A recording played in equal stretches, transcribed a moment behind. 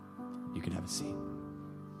You can have a seat.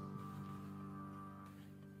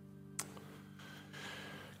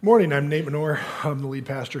 Morning, I'm Nate Menor. I'm the lead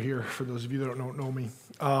pastor here, for those of you that don't know me.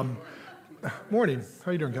 Morning.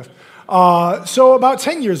 How you doing, guys? So about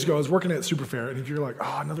 10 years ago, I was working at Superfair, and if you're like,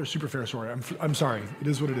 oh, another Superfair story, I'm sorry. It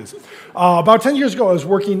is what it is. About 10 years ago, I was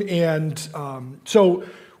working, and I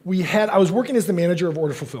was working as the manager of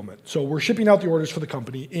order fulfillment. So we're shipping out the orders for the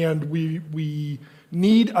company, and we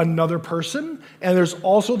need another person. And there's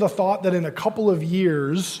also the thought that in a couple of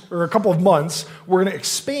years, or a couple of months, we're going to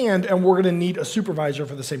expand, and we're going to need a supervisor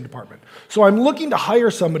for the same department. So I'm looking to hire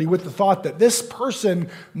somebody with the thought that this person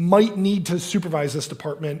might need to supervise this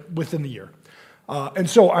department within the year. And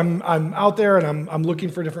so I'm out there, and I'm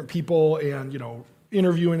looking for different people, and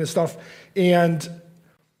interviewing and stuff. And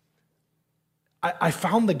I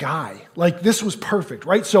found the guy. Like, this was perfect,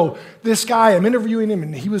 right? So this guy, I'm interviewing him,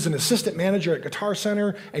 and he was an assistant manager at Guitar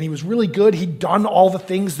Center, and he was really good. He'd done all the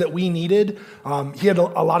things that we needed. He had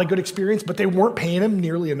a lot of good experience, but they weren't paying him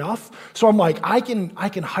nearly enough. So I'm like, I can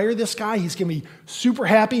hire this guy. He's going to be super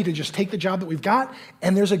happy to just take the job that we've got,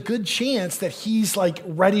 and there's a good chance that he's like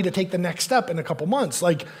ready to take the next step in a couple months.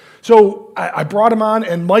 So I brought him on,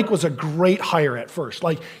 and Mike was a great hire at first.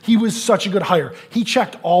 Like, he was such a good hire. He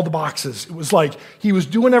checked all the boxes. It was like he was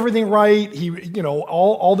doing everything right. He,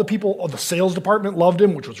 all the people, the sales department loved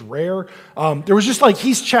him, which was rare. There was just like,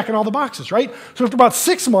 he's checking all the boxes, right? So after about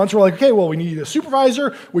 6 months, we're like, okay, well, we need a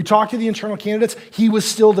supervisor. We talked to the internal candidates. He was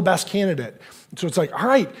still the best candidate. So it's like, all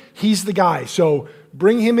right, he's the guy. So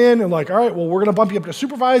bring him in, and like, all right, well, we're going to bump you up to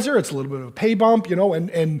supervisor. It's a little bit of a pay bump,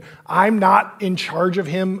 and I'm not in charge of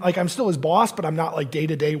him. Like, I'm still his boss, but I'm not like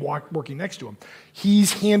day-to-day working next to him.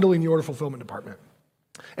 He's handling the order fulfillment department.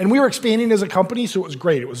 And we were expanding as a company, so it was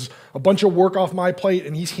great. It was a bunch of work off my plate,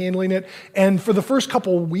 and he's handling it. And for the first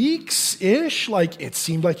couple weeks-ish, like, it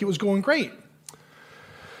seemed like it was going great.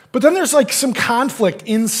 But then there's like some conflict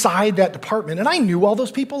inside that department. And I knew all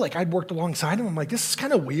those people. Like, I'd worked alongside them. I'm like, this is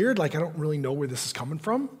kind of weird. Like, I don't really know where this is coming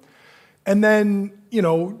from. And then,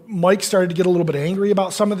 Mike started to get a little bit angry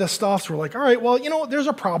about some of this stuff. So we're like, all right, well, there's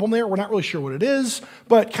a problem there. We're not really sure what it is,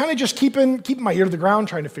 but kind of just keeping my ear to the ground,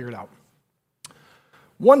 trying to figure it out.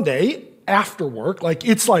 One day after work, like,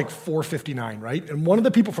 it's like 4:59, right? And one of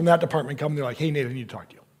the people from that department come, and they're like, hey, Nate, I need to talk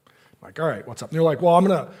to you. I'm like, all right, what's up? And they're like, well,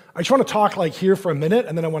 I just want to talk like here for a minute,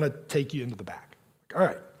 and then I want to take you into the back. Like, all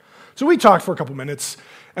right. So we talked for a couple minutes,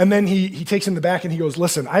 and then he takes in the back, and he goes,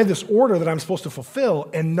 listen, I have this order that I'm supposed to fulfill,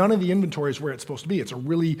 and none of the inventory is where it's supposed to be.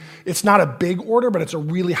 It's not a big order, but it's a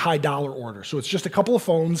really high dollar order. So it's just a couple of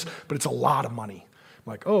phones, but it's a lot of money.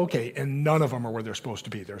 I'm like, oh, okay, and none of them are where they're supposed to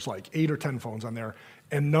be. There's like 8 or 10 phones on there,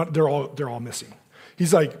 and they're all missing.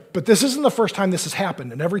 He's like, but this isn't the first time this has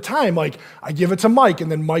happened. And every time, like, I give it to Mike,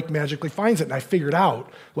 and then Mike magically finds it, and I figured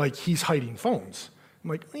out, like, he's hiding phones. I'm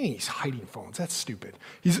like, he's hiding phones. That's stupid.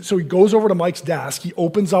 So he goes over to Mike's desk. He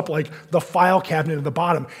opens up, like, the file cabinet at the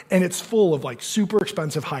bottom, and it's full of, like, super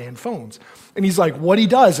expensive high-end phones. And he's like, what he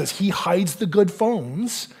does is he hides the good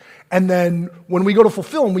phones, and then when we go to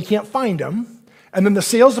fulfill them, we can't find them. And then the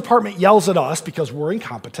sales department yells at us because we're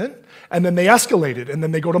incompetent, and then they escalate it, and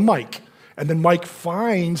then they go to Mike. And then Mike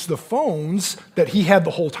finds the phones that he had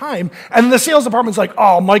the whole time. And the sales department's like,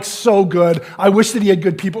 oh, Mike's so good. I wish that he had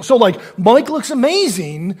good people. So, like, Mike looks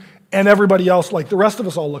amazing, and everybody else, like, the rest of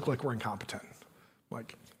us all look like we're incompetent.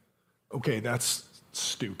 Like, okay, that's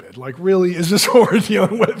stupid. Like, really, is this what we're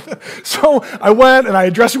dealing with? So I went, and I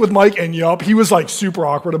addressed it with Mike, and he was, like, super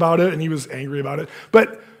awkward about it, and he was angry about it.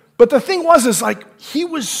 But the thing is, like, he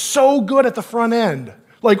was so good at the front end.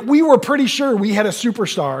 Like, we were pretty sure we had a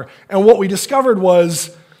superstar, and what we discovered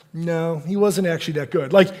was, no, he wasn't actually that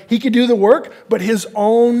good. Like, he could do the work, but his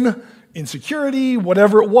own insecurity,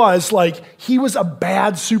 whatever it was, like, he was a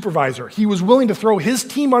bad supervisor. He was willing to throw his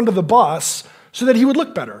team under the bus so that he would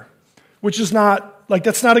look better, which is not, like,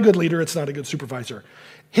 that's not a good leader. It's not a good supervisor.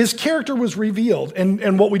 His character was revealed,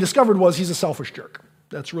 and what we discovered was he's a selfish jerk.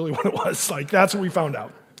 That's really what it was. Like, that's what we found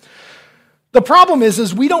out. The problem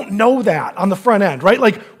is we don't know that on the front end, right?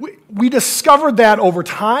 Like, we discovered that over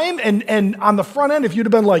time, and on the front end, if you'd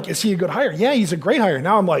have been like, is he a good hire? Yeah, he's a great hire.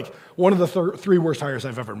 Now I'm like, one of the 3 worst hires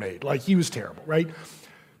I've ever made. Like, he was terrible, right?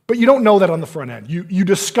 But you don't know that on the front end. You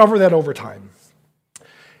discover that over time.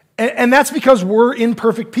 And that's because we're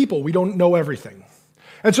imperfect people. We don't know everything.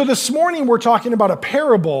 And so this morning, we're talking about a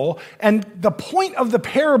parable, and the point of the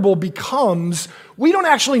parable becomes, we don't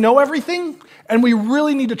actually know everything, and we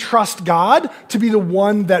really need to trust God to be the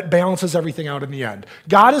one that balances everything out in the end.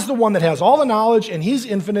 God is the one that has all the knowledge, and he's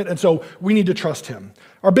infinite, and so we need to trust him.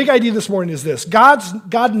 Our big idea this morning is this: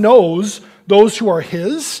 God knows those who are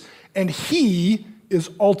his, and he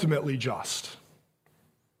is ultimately just.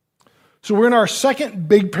 So we're in our second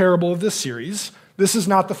big parable of this series. This is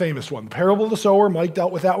not the famous one. The parable of the sower, Mike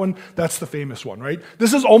dealt with that one. That's the famous one, right?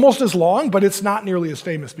 This is almost as long, but it's not nearly as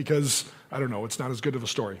famous because, I don't know, it's not as good of a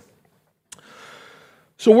story.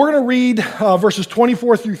 So we're going to read verses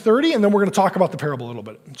 24 through 30, and then we're going to talk about the parable a little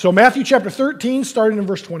bit. So Matthew chapter 13, starting in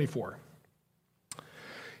verse 24.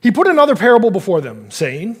 He put another parable before them,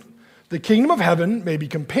 saying, "The kingdom of heaven may be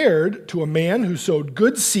compared to a man who sowed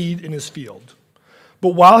good seed in his field.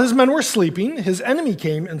 But while his men were sleeping, his enemy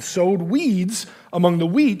came and sowed weeds among the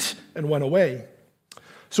wheat and went away.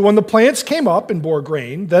 So when the plants came up and bore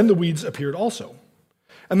grain, then the weeds appeared also.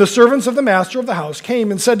 And the servants of the master of the house came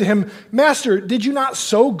and said to him, 'Master, did you not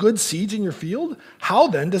sow good seeds in your field? How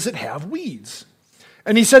then does it have weeds?'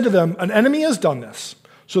 And he said to them, 'An enemy has done this.'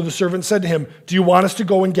 So the servant said to him, 'Do you want us to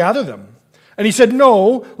go and gather them?' And he said,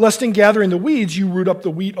 'No, lest in gathering the weeds you root up the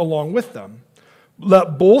wheat along with them.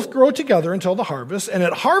 Let both grow together until the harvest, and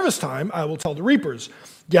at harvest time I will tell the reapers,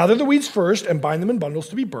 gather the weeds first and bind them in bundles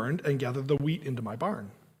to be burned, and gather the wheat into my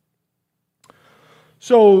barn.'"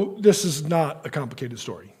 So this is not a complicated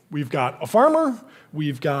story. We've got a farmer,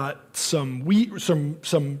 we've got some wheat, some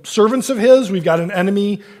servants of his, we've got an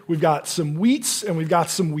enemy, we've got some wheats, and we've got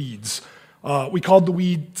some weeds. We called the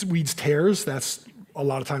weeds tares. That's a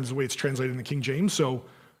lot of times the way it's translated in the King James. So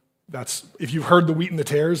that's, if you've heard the wheat and the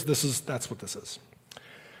tares, that's what this is.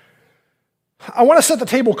 I want to set the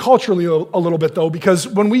table culturally a little bit, though, because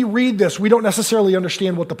when we read this, we don't necessarily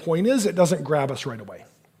understand what the point is. It doesn't grab us right away.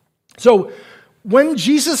 So when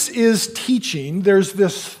Jesus is teaching, there's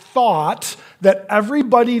this thought that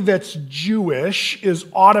everybody that's Jewish is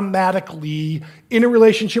automatically in a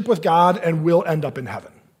relationship with God and will end up in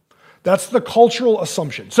heaven. That's the cultural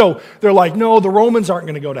assumption. So they're like, no, the Romans aren't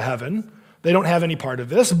going to go to heaven. They don't have any part of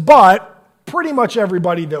this. But pretty much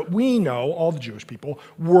everybody that we know, all the Jewish people,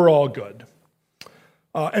 we're all good.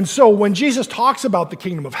 And so when Jesus talks about the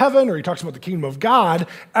kingdom of heaven or he talks about the kingdom of God,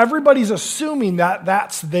 everybody's assuming that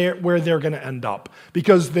that's where they're going to end up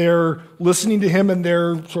because they're listening to him and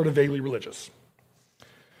they're sort of vaguely religious.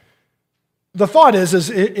 The thought is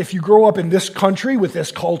if you grow up in this country with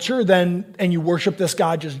this culture and you worship this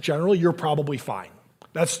God just generally, you're probably fine.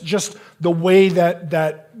 That's just the way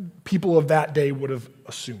that people of that day would have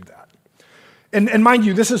assumed that. And mind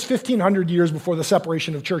you, this is 1,500 years before the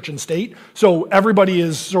separation of church and state, so everybody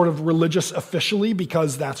is sort of religious officially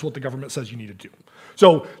because that's what the government says you need to do.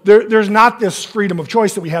 So there's not this freedom of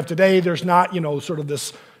choice that we have today. There's not, sort of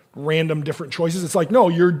this random different choices. It's like, no,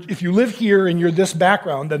 if you live here and you're this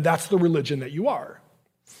background, then that's the religion that you are.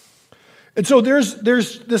 And so there's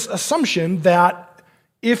this assumption that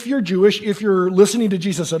if you're Jewish, if you're listening to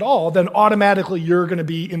Jesus at all, then automatically you're going to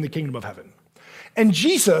be in the kingdom of heaven. And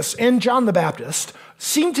Jesus and John the Baptist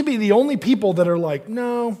seem to be the only people that are like,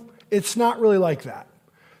 no, it's not really like that.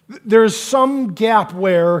 There's some gap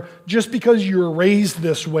where just because you're raised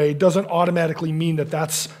this way doesn't automatically mean that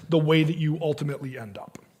that's the way that you ultimately end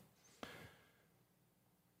up.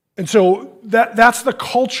 And so that's the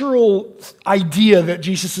cultural idea that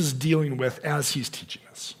Jesus is dealing with as he's teaching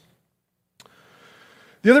us.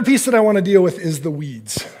 The other piece that I want to deal with is the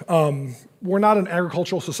weeds. We're not an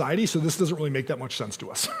agricultural society, so this doesn't really make that much sense to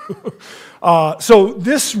us. So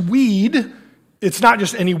this weed, it's not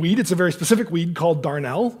just any weed, it's a very specific weed called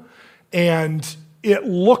darnel, and it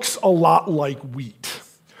looks a lot like wheat.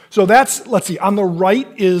 So let's see, on the right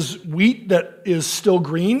is wheat that is still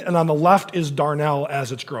green, and on the left is darnel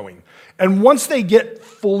as it's growing. And once they get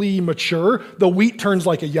fully mature, the wheat turns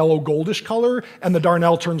like a yellow goldish color, and the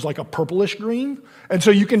darnel turns like a purplish green. And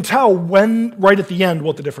so you can tell right at the end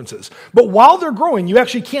what the difference is. But while they're growing, you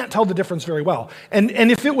actually can't tell the difference very well. And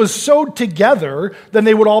if it was sowed together, then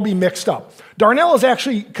they would all be mixed up. Darnel is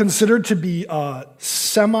actually considered to be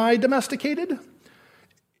semi-domesticated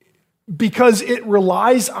because it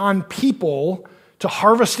relies on people to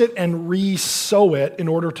harvest it and re-sow it in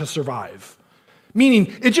order to survive.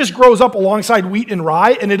 Meaning, it just grows up alongside wheat and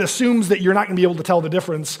rye, and it assumes that you're not going to be able to tell the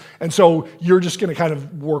difference, and so you're just going to kind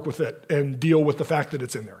of work with it and deal with the fact that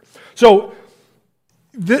it's in there. So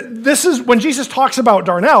this is, when Jesus talks about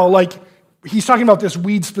darnel, like, he's talking about this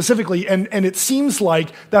weed specifically, and it seems like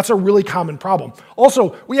that's a really common problem.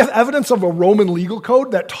 Also, we have evidence of a Roman legal code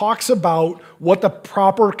that talks about what the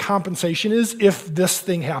proper compensation is if this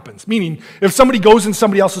thing happens. Meaning, if somebody goes in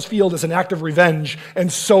somebody else's field as an act of revenge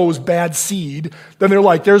and sows bad seed, then they're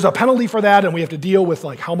like, there's a penalty for that, and we have to deal with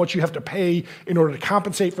like how much you have to pay in order to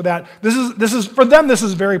compensate for that. This is for them, this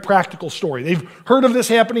is a very practical story. They've heard of this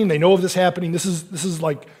happening, they know of this happening. This is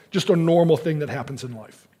like just a normal thing that happens in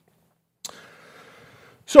life.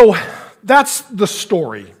 So that's the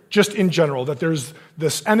story. just in general, that there's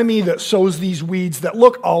this enemy that sows these weeds that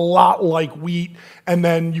look a lot like wheat, and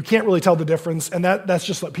then you can't really tell the difference, and that's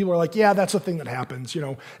just like, people are like, yeah, that's a thing that happens,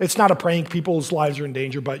 It's not a prank, people's lives are in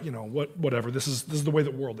danger, but, whatever, this is the way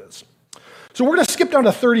the world is. So we're going to skip down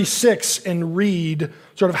to 36 and read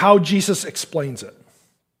sort of how Jesus explains it.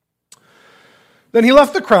 Then he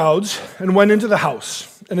left the crowds and went into the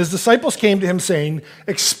house, and his disciples came to him saying,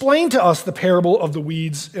 "Explain to us the parable of the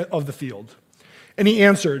weeds of the field." And he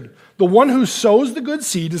answered, "The one who sows the good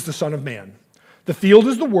seed is the Son of Man. The field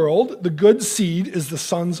is the world, the good seed is the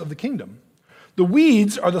sons of the kingdom. The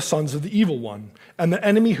weeds are the sons of the evil one, and the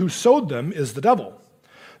enemy who sowed them is the devil.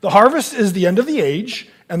 The harvest is the end of the age,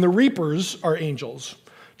 and the reapers are angels.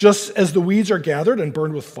 Just as the weeds are gathered and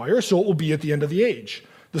burned with fire, so it will be at the end of the age.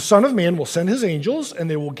 The Son of Man will send his angels, and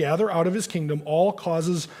they will gather out of his kingdom all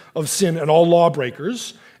causes of sin and all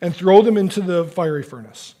lawbreakers, and throw them into the fiery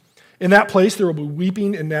furnace. In that place there will be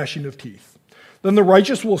weeping and gnashing of teeth. Then the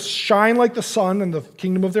righteous will shine like the sun in the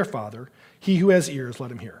kingdom of their Father. He who has ears, let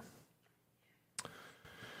him hear."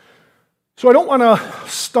 So I don't want to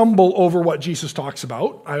stumble over what Jesus talks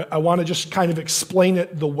about. I want to just kind of explain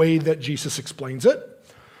it the way that Jesus explains it.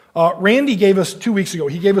 Randy gave us 2 weeks ago,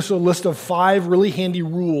 he gave us a list of 5 really handy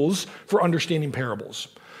rules for understanding parables.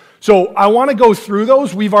 So I want to go through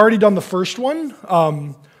those. We've already done the first one.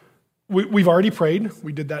 We've already prayed.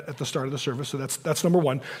 We did that at the start of the service, so that's number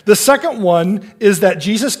 1. The second one is that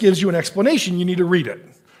Jesus gives you an explanation. You need to read it,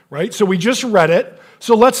 right? So we just read it.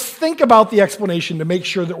 So let's think about the explanation to make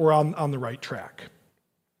sure that we're on the right track.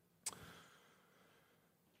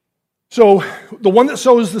 So the one that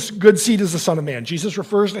sows this good seed is the Son of Man. Jesus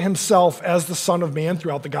refers to himself as the Son of Man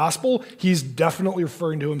throughout the gospel. He's definitely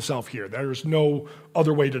referring to himself here. There's no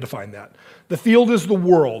other way to define that. The field is the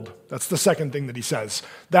world. That's the second thing that he says.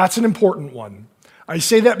 That's an important one. I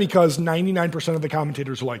say that because 99% of the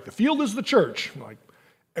commentators are like, the field is the church. I'm like,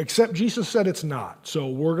 except Jesus said it's not. So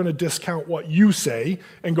we're going to discount what you say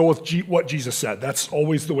and go with what Jesus said. That's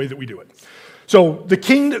always the way that we do it. So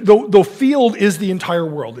the field is the entire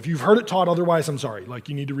world. If you've heard it taught otherwise, I'm sorry.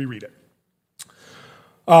 You need to reread it.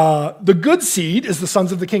 The good seed is the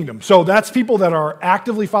sons of the kingdom. So that's people that are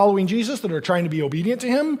actively following Jesus, that are trying to be obedient to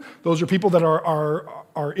him. Those are people that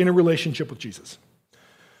are in a relationship with Jesus.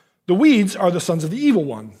 The weeds are the sons of the evil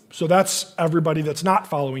one. So that's everybody that's not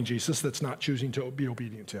following Jesus, that's not choosing to be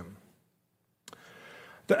obedient to him.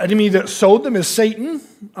 The enemy that sowed them is Satan.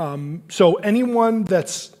 So anyone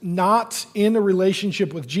that's not in a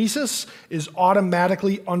relationship with Jesus is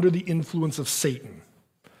automatically under the influence of Satan.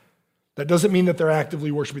 That doesn't mean that they're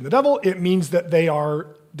actively worshiping the devil. It means that they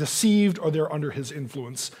are deceived or they're under his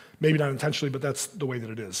influence. Maybe not intentionally, but that's the way that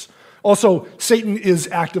it is. Also, Satan is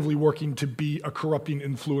actively working to be a corrupting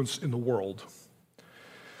influence in the world.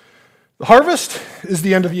 The harvest is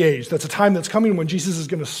the end of the age. That's a time that's coming when Jesus is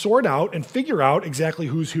going to sort out and figure out exactly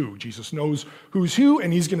who's who. Jesus knows who's who,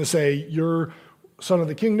 and he's going to say, you're son of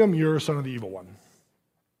the kingdom, you're son of the evil one.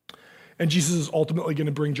 And Jesus is ultimately going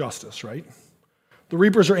to bring justice, right? The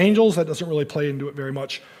reapers are angels. That doesn't really play into it very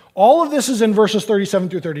much. All of this is in verses 37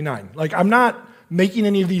 through 39. I'm not making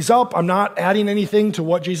any of these up. I'm not adding anything to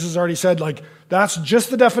what Jesus has already said. That's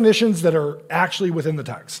just the definitions that are actually within the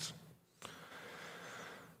text.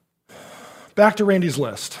 Back to Randy's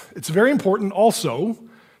list. It's very important also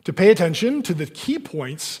to pay attention to the key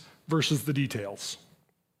points versus the details.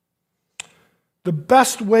 The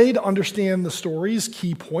best way to understand the story's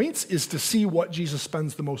key points is to see what Jesus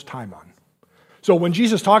spends the most time on. So when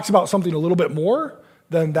Jesus talks about something a little bit more,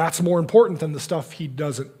 then that's more important than the stuff he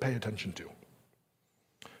doesn't pay attention to.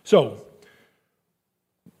 So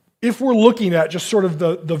if we're looking at just sort of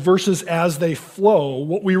the verses as they flow,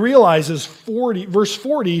 what we realize is verse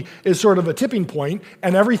 40 is sort of a tipping point,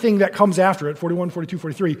 and everything that comes after it, 41, 42,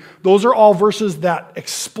 43, those are all verses that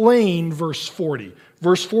explain verse 40.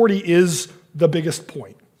 Verse 40 is the biggest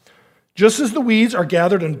point. Just as the weeds are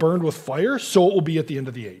gathered and burned with fire, so it will be at the end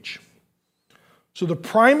of the age. So the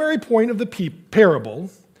primary point of the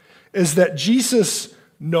parable is that Jesus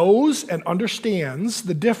knows and understands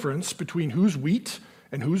the difference between who's wheat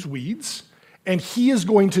and who's weeds, and he is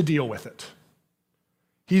going to deal with it.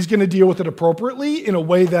 He's going to deal with it appropriately in a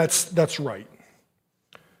way that's right.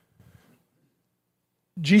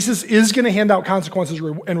 Jesus is going to hand out consequences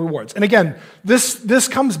and rewards. And again, this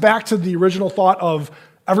comes back to the original thought of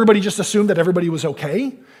everybody just assumed that everybody was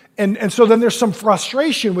okay. And so then there's some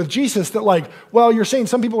frustration with Jesus that you're saying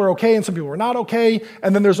some people are okay and some people are not okay.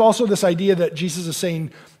 And then there's also this idea that Jesus is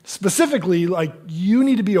saying specifically, you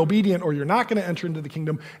need to be obedient or you're not going to enter into the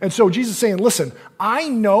kingdom. And so Jesus is saying, listen, I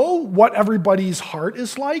know what everybody's heart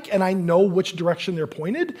is like and I know which direction they're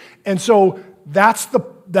pointed. And so that's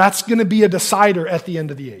going to be a decider at the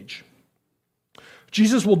end of the age.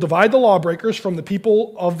 Jesus will divide the lawbreakers from the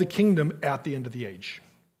people of the kingdom at the end of the age.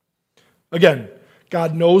 Again,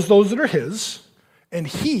 God knows those that are his, and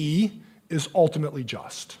he is ultimately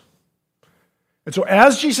just. And so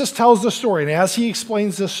as Jesus tells the story, and as he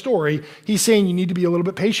explains this story, he's saying you need to be a little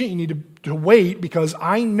bit patient, you need to wait, because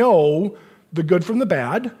I know the good from the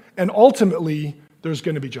bad, and ultimately there's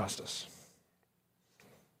going to be justice.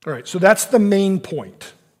 All right, so that's the main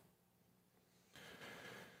point.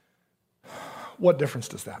 What difference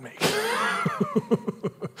does that make?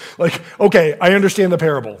 Like, okay, I understand the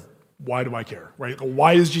parable. Why do I care, right?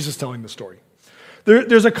 Why is Jesus telling the story?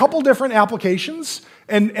 There's a couple different applications,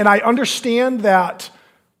 and I understand that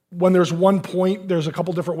when there's one point, there's a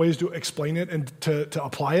couple different ways to explain it and to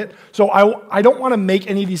apply it. So I don't want to make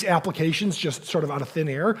any of these applications just sort of out of thin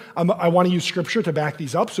air. I want to use Scripture to back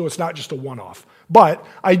these up so it's not just a one-off. But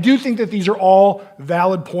I do think that these are all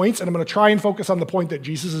valid points, and I'm going to try and focus on the point that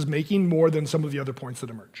Jesus is making more than some of the other points that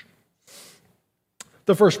emerge.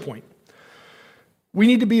 The first point, we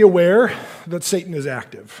need to be aware that Satan is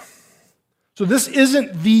active. So this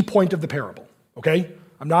isn't the point of the parable, okay?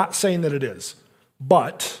 I'm not saying that it is,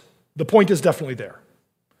 but the point is definitely there.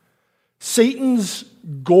 Satan's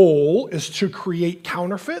goal is to create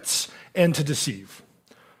counterfeits and to deceive.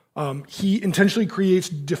 He intentionally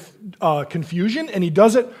creates confusion, and he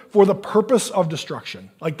does it for the purpose of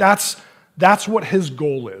destruction. Like that's what his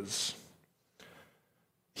goal is.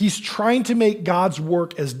 He's trying to make God's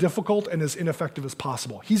work as difficult and as ineffective as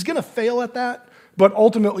possible. He's going to fail at that, but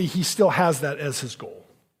ultimately he still has that as his goal.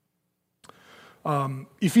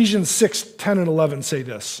 Ephesians 6:10 and 11 say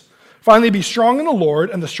this. Finally, be strong in the Lord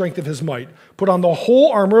and the strength of his might. Put on the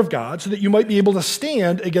whole armor of God so that you might be able to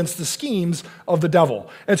stand against the schemes of the devil.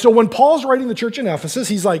 And so when Paul's writing the church in Ephesus,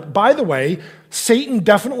 he's like, by the way, Satan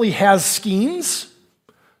definitely has schemes.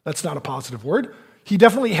 That's not a positive word. He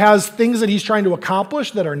definitely has things that he's trying to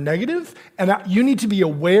accomplish that are negative, and you need to be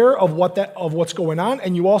aware of what's going on,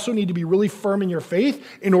 and you also need to be really firm in your faith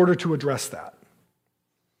in order to address that.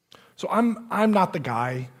 So I'm not the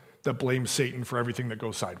guy that blames Satan for everything that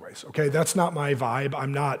goes sideways, okay? That's not my vibe.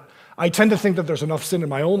 I tend to think that there's enough sin in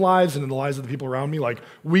my own lives and in the lives of the people around me, like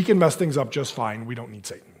we can mess things up just fine. We don't need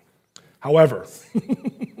Satan. However,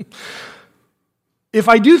 if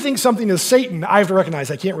I do think something is Satan, I have to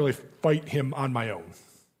recognize I can't really fight him on my own,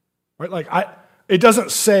 right? Like it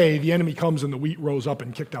doesn't say the enemy comes and the wheat rose up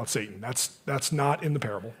and kicked out Satan. That's not in the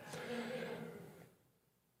parable.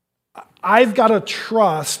 I've got to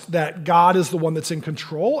trust that God is the one that's in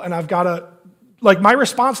control, and I've got to, like, my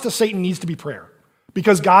response to Satan needs to be prayer,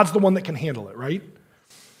 because God's the one that can handle it, right?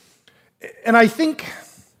 And I think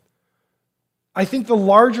the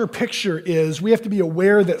larger picture is we have to be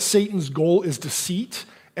aware that Satan's goal is deceit,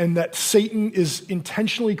 and that Satan is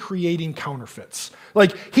intentionally creating counterfeits.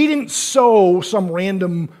 Like, he didn't sow some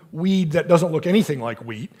random weed that doesn't look anything like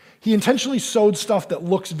wheat. He intentionally sowed stuff that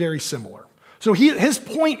looks very similar. So his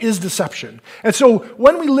point is deception. And so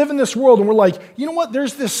when we live in this world and we're like, you know what,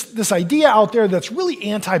 there's this idea out there that's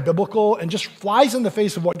really anti-biblical and just flies in the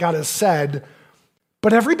face of what God has said,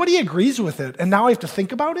 but everybody agrees with it, and now I have to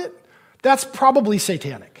think about it, that's probably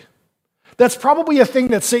satanic. That's probably a thing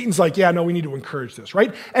that Satan's like, yeah, no, we need to encourage this,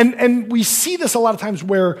 right? And we see this a lot of times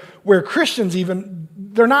where Christians even,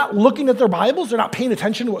 they're not looking at their Bibles, they're not paying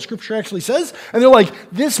attention to what Scripture actually says, and they're like,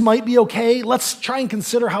 this might be okay, let's try and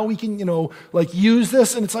consider how we can, use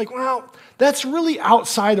this, and it's like, well, that's really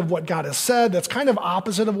outside of what God has said, that's kind of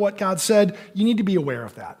opposite of what God said, you need to be aware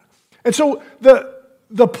of that. And so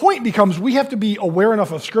the point becomes we have to be aware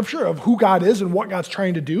enough of Scripture, of who God is and what God's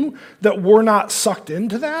trying to do, that we're not sucked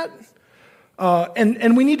into that.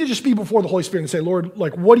 And we need to just be before the Holy Spirit and say, Lord,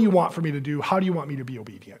 like, what do you want for me to do? How do you want me to be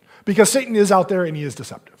obedient? Because Satan is out there and he is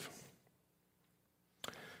deceptive.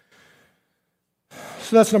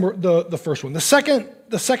 So that's the first one. The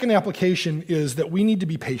second application is that we need to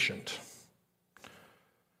be patient.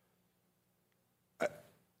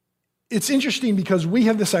 It's interesting because we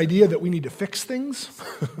have this idea that we need to fix things.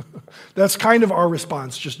 That's kind of our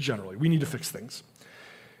response just generally. We need to fix things.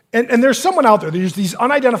 And there's someone out there's these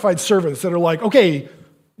unidentified servants that are like, okay,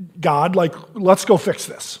 God, like, let's go fix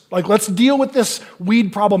this. Like, let's deal with this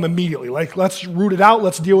weed problem immediately. Like, let's root it out.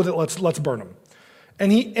 Let's deal with it. Let's burn them.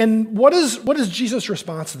 And what is Jesus'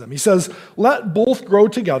 response to them? He says, let both grow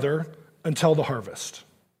together until the harvest.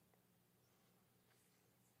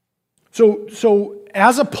 So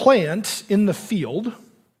as a plant in the field,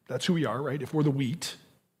 that's who we are, right? If we're the wheat,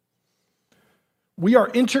 we are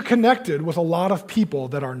interconnected with a lot of people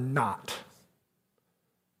that are not.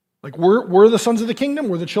 Like we're the sons of the kingdom,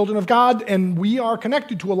 we're the children of God, and we are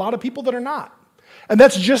connected to a lot of people that are not. And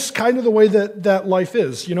that's just kind of the way that life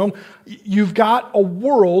is. You've got a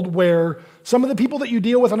world where some of the people that you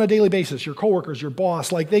deal with on a daily basis, your coworkers, your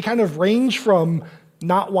boss, like they kind of range from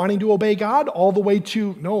not wanting to obey God all the way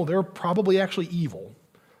to, no, they're probably actually evil.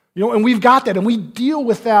 And we've got that, and we deal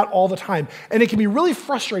with that all the time. And it can be really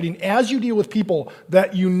frustrating as you deal with people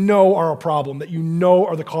that are a problem, that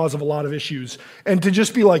are the cause of a lot of issues. And to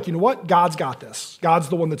just be like, you know what? God's got this. God's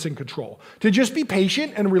the one that's in control. To just be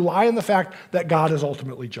patient and rely on the fact that God is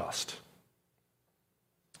ultimately just.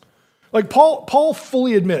 Like Paul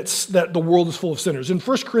fully admits that the world is full of sinners. In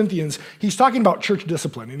 1 Corinthians, he's talking about church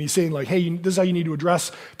discipline, and he's saying like, hey, this is how you need to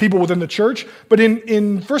address people within the church. But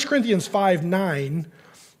in 1 Corinthians 5:9,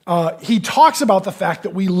 he talks about the fact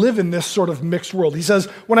that we live in this sort of mixed world. He says,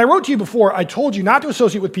 when I wrote to you before, I told you not to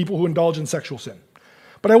associate with people who indulge in sexual sin.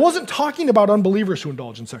 But I wasn't talking about unbelievers who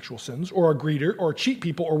indulge in sexual sins or are greedy or cheat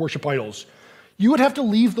people or worship idols. You would have to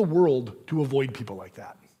leave the world to avoid people like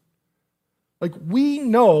that. Like we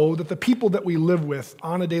know that the people that we live with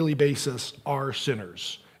on a daily basis are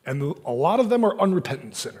sinners. And a lot of them are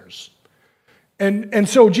unrepentant sinners. And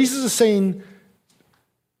so Jesus is saying,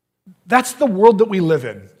 that's the world that we live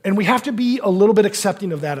in, and we have to be a little bit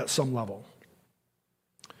accepting of that at some level.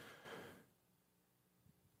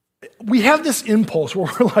 We have this impulse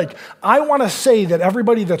where we're like, I want to say that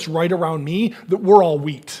everybody that's right around me, that we're all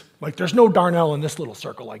wheat. Like there's no darnel in this little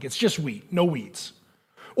circle, like it's just wheat, no weeds.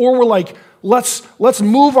 Or we're like, let's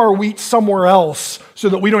move our wheat somewhere else so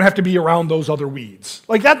that we don't have to be around those other weeds.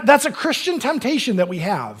 Like that's a Christian temptation that we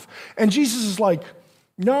have. And Jesus is like,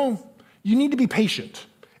 no, you need to be patient.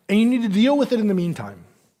 And you need to deal with it in the meantime.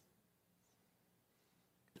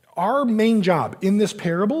 Our main job in this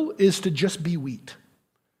parable is to just be wheat.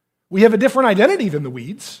 We have a different identity than the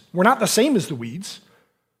weeds. We're not the same as the weeds.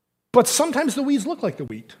 But sometimes the weeds look like the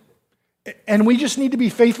wheat. And we just need to be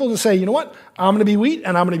faithful to say, you know what? I'm going to be wheat,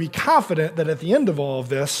 and I'm going to be confident that at the end of all of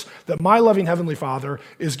this, that my loving Heavenly Father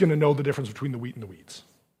is going to know the difference between the wheat and the weeds.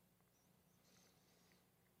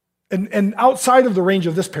 And outside of the range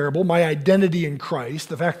of this parable, my identity in Christ,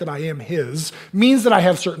 the fact that I am His, means that I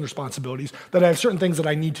have certain responsibilities, that I have certain things that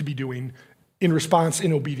I need to be doing in response,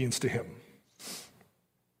 in obedience to Him.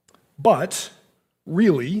 But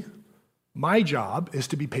really, my job is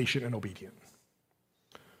to be patient and obedient.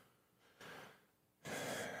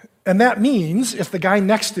 And that means if the guy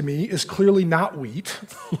next to me is clearly not wheat,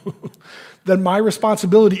 then my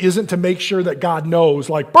responsibility isn't to make sure that God knows,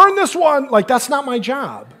 like, burn this one. Like, that's not my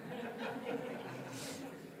job.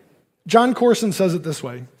 John Corson says it this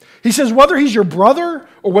way. He says, whether he's your brother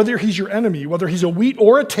or whether he's your enemy, whether he's a wheat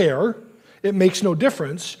or a tare, it makes no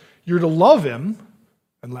difference. You're to love him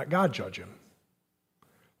and let God judge him.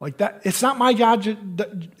 Like that, it's not my job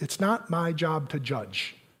to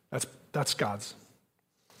judge. That's God's.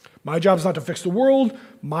 My job is not to fix the world.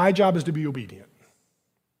 My job is to be obedient.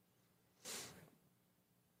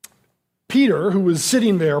 Peter, who was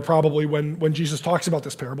sitting there probably when Jesus talks about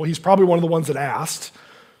this parable, he's probably one of the ones that asked.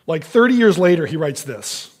 Like 30 years later, he writes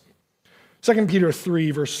this. 2 Peter 3,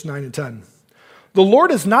 verse 9 and 10. The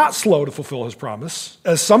Lord is not slow to fulfill his promise,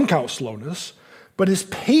 as some count slowness, but is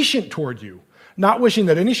patient toward you, not wishing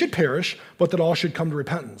that any should perish, but that all should come to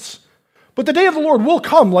repentance. But the day of the Lord will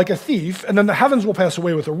come like a thief, and then the heavens will pass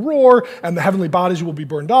away with a roar, and the heavenly bodies will be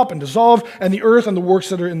burned up and dissolved, and the earth and the works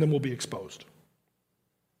that are in them will be exposed.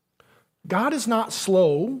 God is not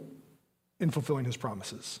slow in fulfilling his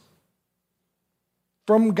promises.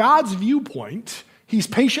 From God's viewpoint, he's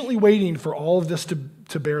patiently waiting for all of this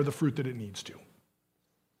to bear the fruit that it needs to.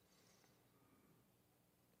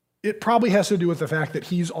 It probably has to do with the fact that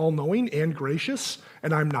he's all-knowing and gracious,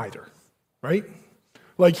 and I'm neither, right?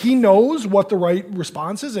 Like he knows what the right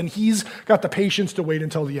response is, and he's got the patience to wait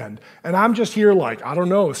until the end. And I'm just here like, I don't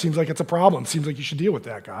know, it seems like it's a problem. It seems like you should deal with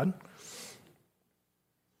that, God.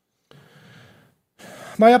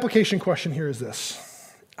 My application question here is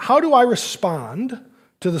this. How do I respond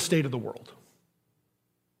to the state of the world?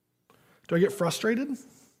 Do I get frustrated?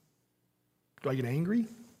 Do I get angry?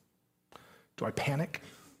 Do I panic?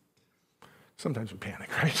 Sometimes we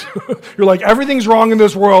panic, right? You're like, everything's wrong in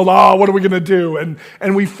this world. Oh, what are we going to do?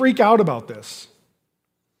 And we freak out about this.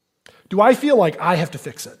 Do I feel like I have to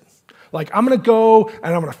fix it? Like, I'm going to go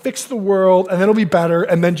and I'm going to fix the world and then it'll be better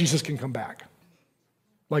and then Jesus can come back.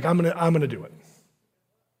 Like, I'm going to do it.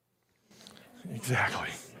 Exactly.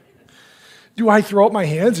 Do I throw up my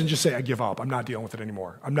hands and just say, I give up. I'm not dealing with it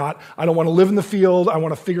anymore. I don't want to live in the field. I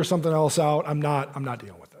want to figure something else out. I'm not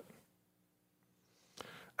dealing with it.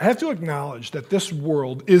 I have to acknowledge that this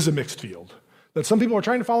world is a mixed field. That some people are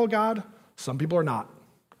trying to follow God, some people are not.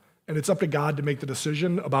 And it's up to God to make the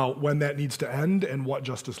decision about when that needs to end and what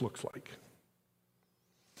justice looks like.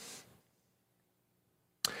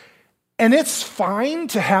 And it's fine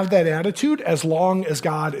to have that attitude as long as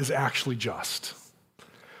God is actually just.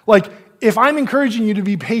 Like, if I'm encouraging you to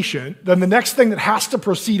be patient, then the next thing that has to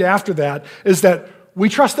proceed after that is that we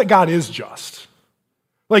trust that God is just.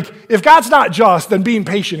 Like, if God's not just, then being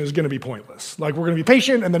patient is going to be pointless. Like, we're going to be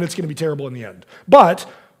patient, and then it's going to be terrible in the end. But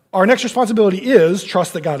our next responsibility is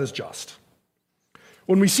trust that God is just.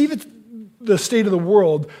 When we see the state of the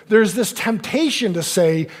world, there's this temptation to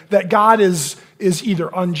say that God is either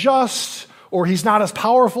unjust, or he's not as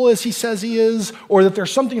powerful as he says he is, or that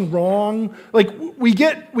there's something wrong. Like, we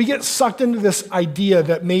get sucked into this idea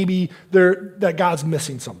that maybe that God's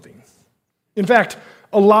missing something. In fact,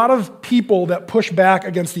 a lot of people that push back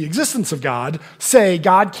against the existence of God say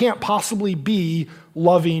God can't possibly be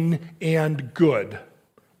loving and good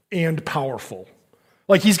and powerful.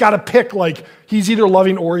 Like, he's got to pick, like, he's either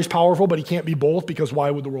loving or he's powerful, but he can't be both, because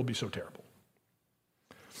why would the world be so terrible?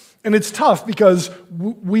 And it's tough because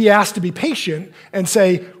we ask to be patient and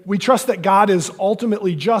say, we trust that God is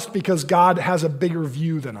ultimately just because God has a bigger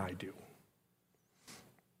view than I do.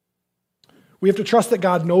 We have to trust that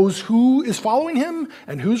God knows who is following him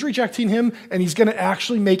and who's rejecting him, and he's going to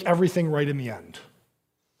actually make everything right in the end.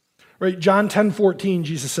 Right? John 10:14,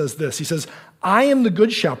 Jesus says this. He says, I am the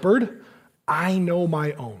good shepherd. I know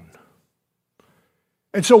my own.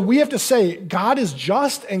 And so we have to say, God is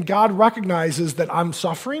just, and God recognizes that I'm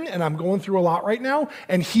suffering and I'm going through a lot right now,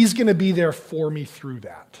 and he's going to be there for me through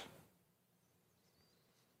that.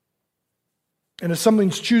 And if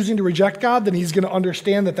someone's choosing to reject God, then he's going to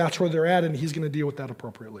understand that that's where they're at, and he's going to deal with that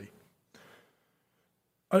appropriately.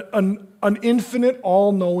 An infinite,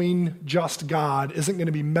 all-knowing, just God isn't going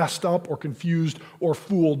to be messed up or confused or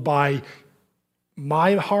fooled by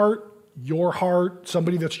my heart, your heart,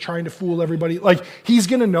 somebody that's trying to fool everybody. Like, he's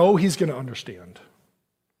going to know, he's going to understand.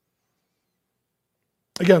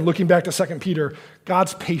 Again, looking back to 2 Peter,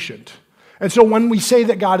 God's patient. And so when we say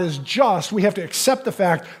that God is just, we have to accept the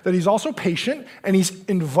fact that he's also patient, and he's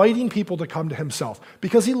inviting people to come to himself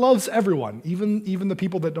because he loves everyone, even the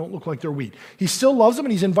people that don't look like they're wheat. He still loves them,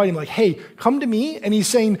 and he's inviting, like, hey, come to me. And he's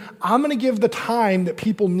saying, I'm going to give the time that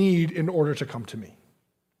people need in order to come to me.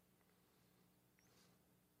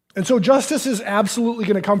 And so justice is absolutely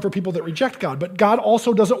going to come for people that reject God, but God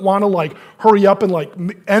also doesn't want to, like, hurry up and, like,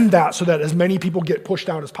 end that so that as many people get pushed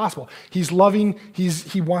out as possible. He's loving,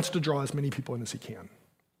 he wants to draw as many people in as he can.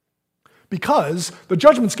 Because the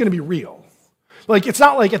judgment's going to be real. Like, it's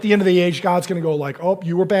not like at the end of the age, God's going to go like, oh,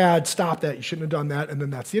 you were bad, stop that, you shouldn't have done that, and then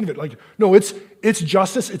that's the end of it. Like, no, it's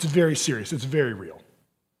justice, it's very serious, it's very real.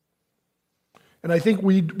 And I think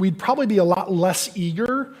we'd probably be a lot less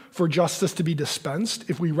eager for justice to be dispensed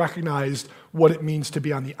if we recognized what it means to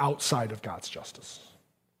be on the outside of God's justice.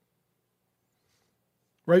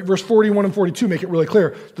 Right? Verse 41 and 42 make it really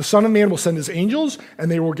clear. The Son of Man will send his angels, and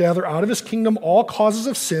they will gather out of his kingdom all causes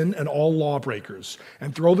of sin and all lawbreakers,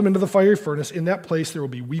 and throw them into the fiery furnace. In that place there will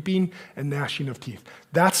be weeping and gnashing of teeth.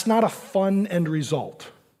 That's not a fun end result.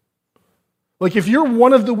 Like, if you're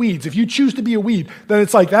one of the weeds, if you choose to be a weed, then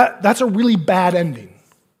it's like that's a really bad ending.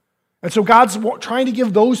 And so God's trying to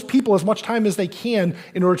give those people as much time as they can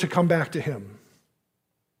in order to come back to him.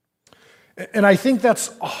 And I think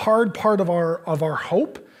that's a hard part of our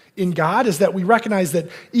hope in God, is that we recognize that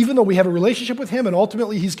even though we have a relationship with him and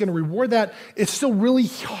ultimately he's going to reward that, it's still really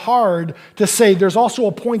hard to say there's also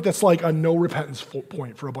a point that's like a no repentance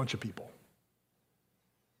point for a bunch of people.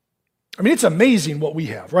 I mean, it's amazing what we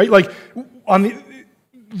have, right? Like, on the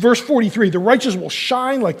verse 43, the righteous will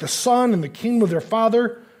shine like the sun in the kingdom of their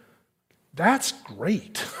Father. That's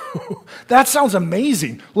great. That sounds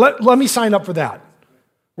amazing. Let me sign up for that,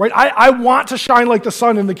 right? I want to shine like the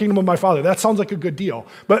sun in the kingdom of my Father. That sounds like a good deal.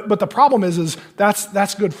 But the problem is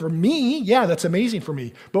that's good for me. Yeah, that's amazing for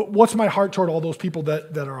me. But what's my heart toward all those people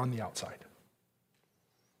that are on the outside?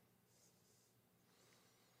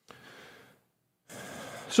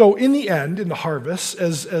 So in the end, in the harvest,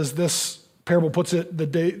 as this parable puts it, the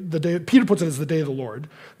day Peter puts it as the day of the Lord,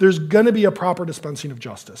 there's going to be a proper dispensing of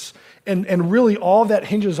justice. And really all of that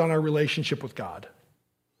hinges on our relationship with God.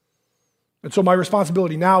 And so my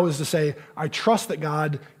responsibility now is to say, I trust that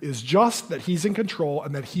God is just, that he's in control,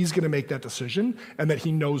 and that he's going to make that decision, and that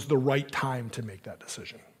he knows the right time to make that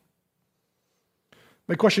decision.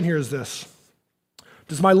 My question here is this: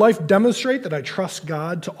 does my life demonstrate that I trust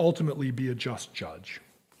God to ultimately be a just judge?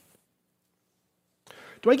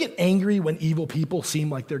 Do I get angry when evil people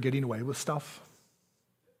seem like they're getting away with stuff?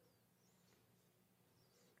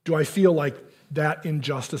 Do I feel like that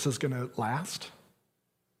injustice is going to last?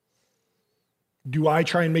 Do I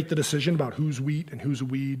try and make the decision about who's wheat and who's a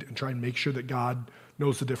weed and try and make sure that God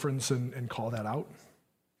knows the difference and call that out?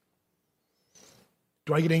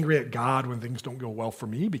 Do I get angry at God when things don't go well for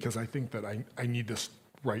me because I think that I need this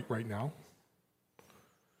right now?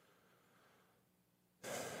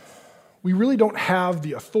 We really don't have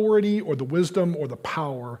the authority or the wisdom or the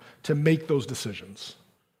power to make those decisions,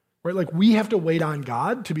 right? Like, we have to wait on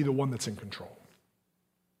God to be the one that's in control.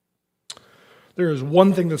 There is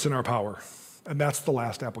one thing that's in our power, and that's the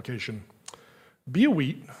last application. Be a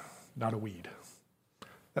wheat, not a weed.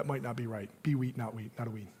 That might not be right. Be wheat, not a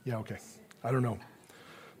weed. Yeah, okay. I don't know.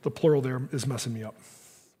 The plural there is messing me up.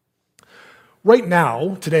 Right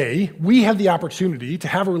now, today, we have the opportunity to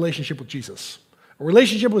have a relationship with Jesus. A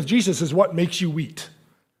relationship with Jesus is what makes you wheat.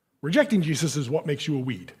 Rejecting Jesus is what makes you a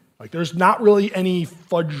weed. Like, there's not really any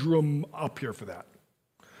fudge room up here for that.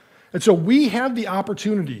 And so we have the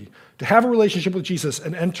opportunity to have a relationship with Jesus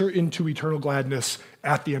and enter into eternal gladness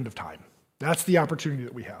at the end of time. That's the opportunity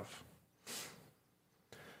that we have.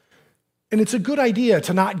 And it's a good idea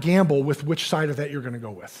to not gamble with which side of that you're going to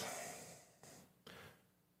go with.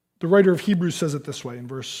 The writer of Hebrews says it this way in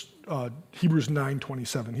Hebrews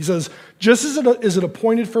 9:27. He says, just as it is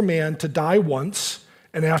appointed for man to die once,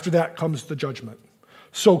 and after that comes the judgment.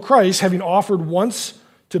 So Christ, having offered once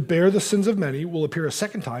to bear the sins of many, will appear a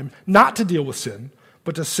second time, not to deal with sin,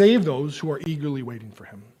 but to save those who are eagerly waiting for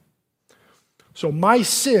him. So my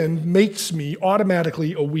sin makes me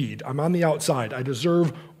automatically a weed. I'm on the outside. I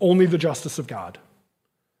deserve only the justice of God.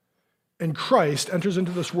 And Christ enters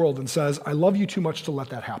into this world and says, I love you too much to let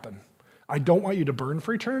that happen. I don't want you to burn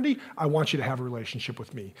for eternity. I want you to have a relationship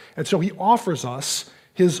with me. And so he offers us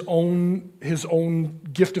his own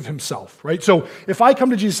gift of himself, right? So if I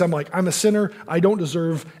come to Jesus, I'm like, I'm a sinner. I don't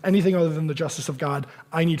deserve anything other than the justice of God.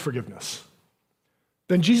 I need forgiveness.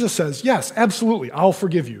 Then Jesus says, yes, absolutely, I'll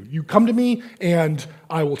forgive you. You come to me and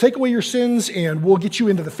I will take away your sins and we'll get you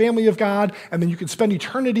into the family of God, and then you can spend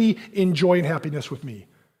eternity in joy and happiness with me.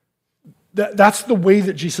 That's the way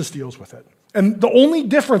that Jesus deals with it. And the only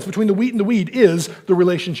difference between the wheat and the weed is the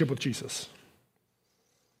relationship with Jesus.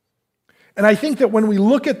 And I think that when we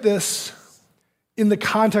look at this in the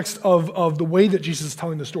context of the way that Jesus is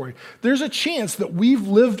telling the story, there's a chance that we've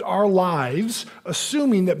lived our lives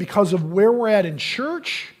assuming that because of where we're at in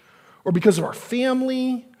church, or because of our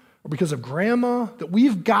family, or because of grandma, that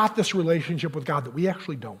we've got this relationship with God that we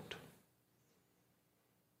actually don't.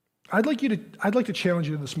 I'd like to challenge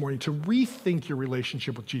you this morning to rethink your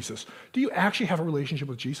relationship with Jesus. Do you actually have a relationship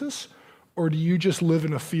with Jesus, or do you just live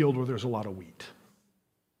in a field where there's a lot of wheat?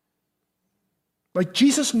 Like,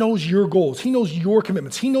 Jesus knows your goals. He knows your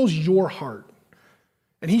commitments. He knows your heart.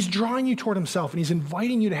 And he's drawing you toward himself, and he's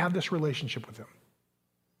inviting you to have this relationship with him.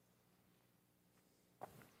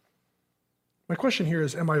 My question here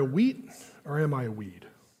is, am I a wheat or am I a weed?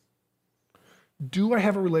 Do I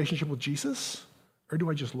have a relationship with Jesus, or do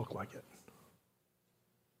I just look like it?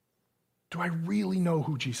 Do I really know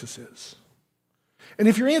who Jesus is? And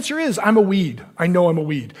if your answer is, I'm a weed, I know I'm a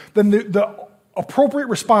weed, then the appropriate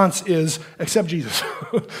response is accept Jesus.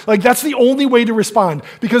 Like, that's the only way to respond,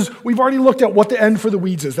 because we've already looked at what the end for the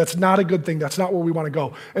weeds is. That's not a good thing. That's not where we want to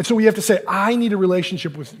go. And so we have to say, I need a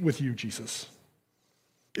relationship with you, Jesus.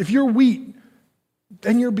 If you're wheat,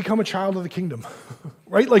 then you become a child of the kingdom,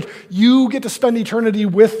 right? Like, you get to spend eternity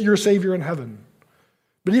with your Savior in heaven.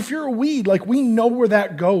 But if you're a weed, like, we know where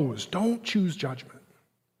that goes. Don't choose judgment.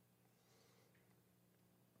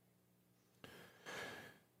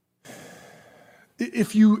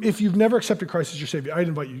 If you've never accepted Christ as your Savior, I'd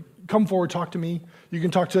invite you, come forward, talk to me. You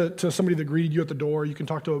can talk to somebody that greeted you at the door. You can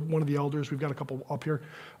talk to one of the elders. We've got a couple up here.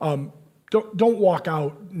 Don't walk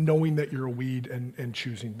out knowing that you're a weed and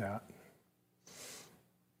choosing that.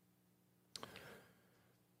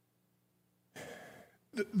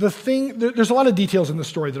 There's a lot of details in the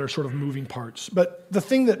story that are sort of moving parts, but the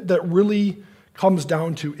thing that really comes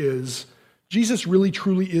down to is Jesus really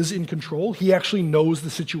truly is in control. He actually knows the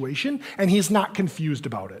situation, and he's not confused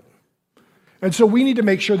about it. And so we need to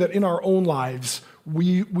make sure that in our own lives,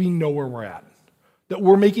 we know where we're at. That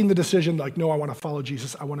we're making the decision like, no, I want to follow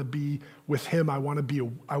Jesus. I want to be with him. I want to be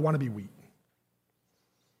wheat.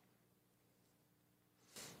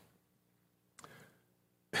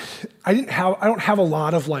 I don't have a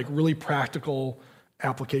lot of like really practical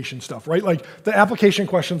application stuff, right? Like, the application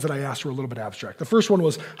questions that I asked were a little bit abstract. The first one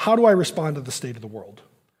was, how do I respond to the state of the world?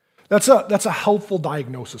 That's a helpful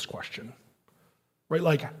diagnosis question, right?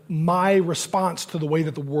 Like, my response to the way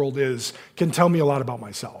that the world is can tell me a lot about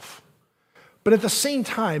myself. But at the same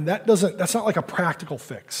time, that's not like a practical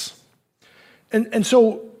fix. And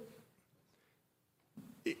so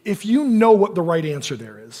if you know what the right answer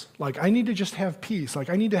there is, like I need to just have peace, like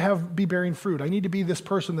I need to be bearing fruit, I need to be this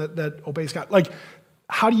person that obeys God, like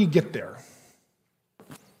how do you get there?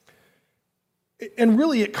 And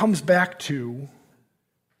really it comes back to,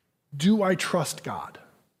 do I trust God?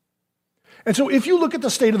 And so if you look at the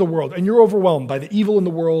state of the world and you're overwhelmed by the evil in the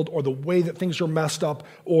world or the way that things are messed up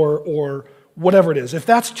or whatever it is, if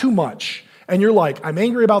that's too much and you're like, I'm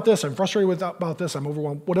angry about this, I'm frustrated about this, I'm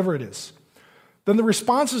overwhelmed, whatever it is, then the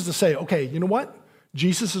response is to say, okay, you know what?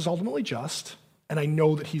 Jesus is ultimately just, and I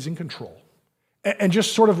know that he's in control. And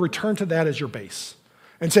just sort of return to that as your base.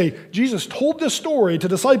 And say, Jesus told this story to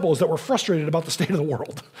disciples that were frustrated about the state of the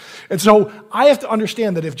world. And so I have to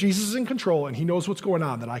understand that if Jesus is in control and he knows what's going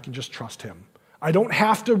on, that I can just trust him. I don't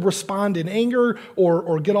have to respond in anger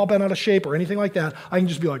or get all bent out of shape or anything like that. I can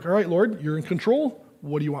just be like, all right, Lord, you're in control.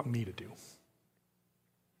 What do you want me to do?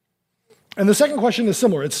 And the second question is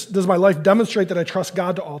similar. It's, does my life demonstrate that I trust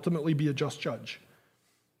God to ultimately be a just judge?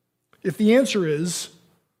 If the answer is,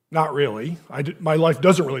 not really, my life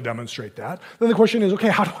doesn't really demonstrate that, then the question is, okay,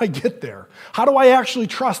 how do I get there? How do I actually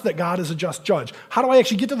trust that God is a just judge? How do I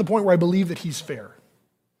actually get to the point where I believe that he's fair?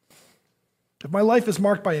 If my life is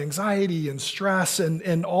marked by anxiety and stress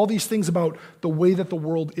and all these things about the way that the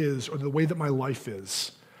world is or the way that my life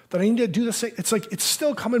is, then I need to do the same. It's like it's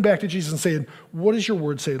still coming back to Jesus and saying, what does your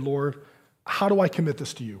word say, Lord? How do I commit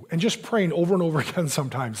this to you? And just praying over and over again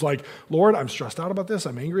sometimes, like, Lord, I'm stressed out about this.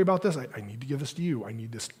 I'm angry about this. I need to give this to you. I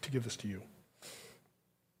need to give this to you.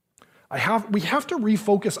 We have to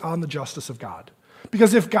refocus on the justice of God.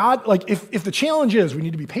 Because if God, like, if the challenge is we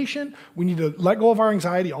need to be patient, we need to let go of our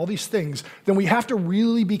anxiety, all these things, then we have to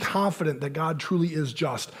really be confident that God truly is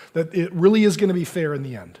just, that it really is going to be fair in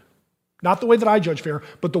the end. Not the way that I judge fair,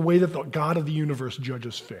 but the way that the God of the universe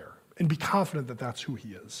judges fair. And be confident that that's who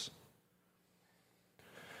he is.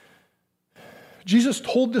 Jesus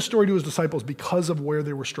told this story to his disciples because of where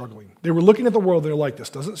they were struggling. They were looking at the world, they're like, this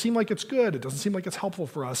doesn't seem like it's good, it doesn't seem like it's helpful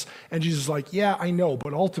for us. And Jesus is like, yeah, I know,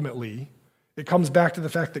 but ultimately, it comes back to the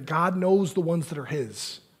fact that God knows the ones that are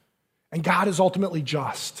his. And God is ultimately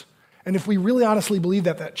just. And if we really honestly believe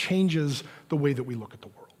that, that changes the way that we look at the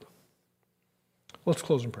world. Let's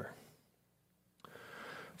close in prayer.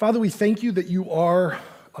 Father, we thank you that you are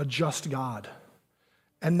a just God.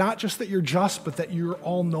 And not just that you're just, but that you're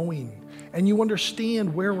all-knowing. And you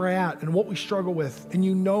understand where we're at and what we struggle with. And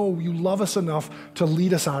you know you love us enough to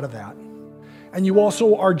lead us out of that. And you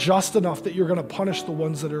also are just enough that you're going to punish the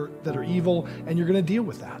ones that are evil, and you're going to deal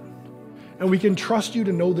with that. And we can trust you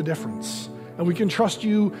to know the difference. And we can trust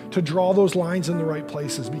you to draw those lines in the right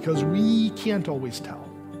places because we can't always tell.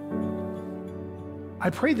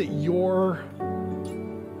 I pray that your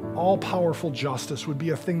all-powerful justice would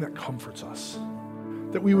be a thing that comforts us.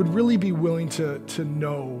 That we would really be willing to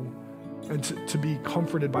know and to be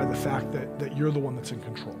comforted by the fact that you're the one that's in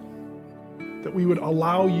control. That we would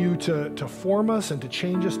allow you to form us and to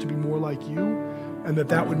change us to be more like you, and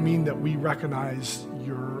that would mean that we recognize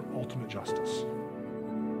your ultimate justice.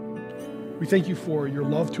 We thank you for your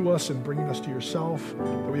love to us and bringing us to yourself,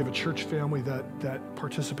 that we have a church family that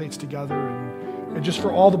participates together, and just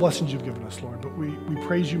for all the blessings you've given us, Lord. But we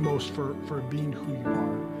praise you most for being who you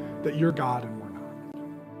are, that you're God and we're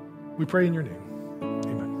not. We pray in your name.